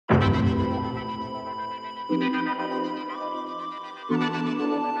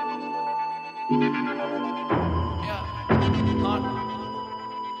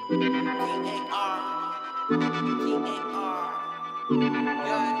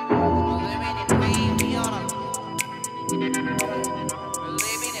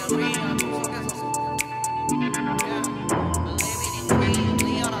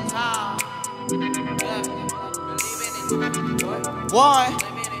Why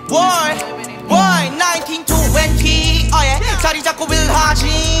 1920 자리 잡고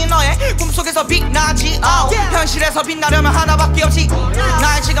일하지 너의 꿈속에서 빛나지 현실에서 빛나려면 하나밖에 없지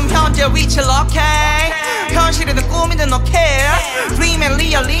나의 지금 현재 위치를 locate 현실이든 꿈이든 no care Dream and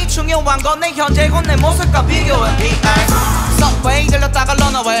really 중요한 건 내 현재고 내 모습과 비교해 Subway 들렸다가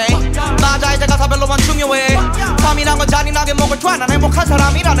Runaway 맞아 이제 가사 별로만 중요해 밤이란 건 잔인하게 목을조아 난 행복한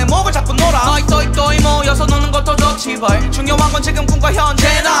사람이라 내 목을 잡고 놀아 너희 또이 모여서 노는 것도 좋지 벌 중요한 건 지금 꿈과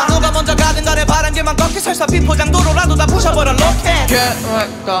현재나 누가 먼저 가든 간에 바란 길만 걷기 설사 비포장도로라도 다 부숴버려 로켓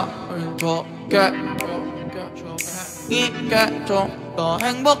계획과 좋게 이게 좀 더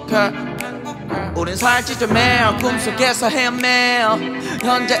행복해 우린 살찌죠 매일 꿈속에서 헤매어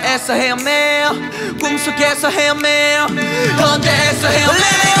현재에서 헤매어 꿈속에서 헤매어 현재에서 헤매어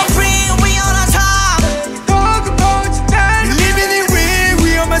Living in dream 위험한 삶 Living in dream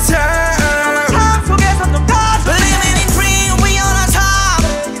위험한 삶 속에서 넌 Living in dream 위험한 삶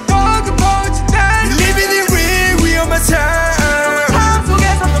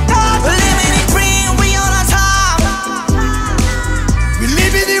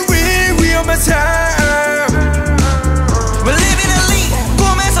Living in dream 위험한 삶 We're living in dream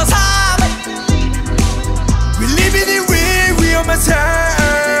꿈에서 삶 We're living in dream 위험한 삶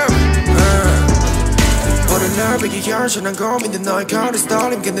오늘 날 비기 현실한 고민된 너의 거리에서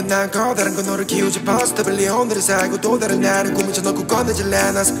떨림 근데 난 커다란 건 너를 키우자 possibly 오늘을 살고 또 다른 나를 꾸미져 놓고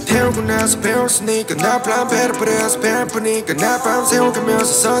꺼내질래 나서 태우고나서 배웠으니까 나 plan 배려버렸어 배아프니까 나 밤 세워가면서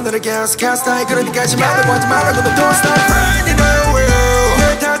써내려갔어 가사따윌 그러니까 심하다 보지 말라고 너 don't stop finding a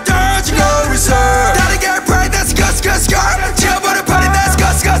will 다 떨어지고 있어 다르게 할 pride that's got 지워버려 party that's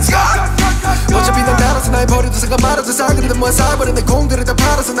got 어차피 난 알아서 날 버려도 상관 말아서 싸그리든 뭐야 싸버려 내 공들을 다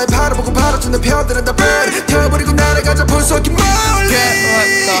팔아서 날 팔아보고 팔아준 내 편들은 다 burn 태워버리고 날아가자 불속이 멀리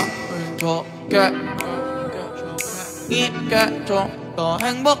계획과 좋게 이게 좀 더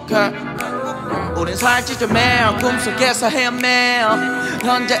행복해 우린 살찌죠 매일 꿈속에서 헤매어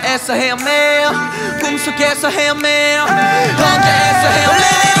현재에서 헤매어 꿈속에서 헤매어 현재에서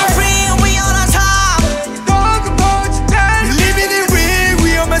헤매어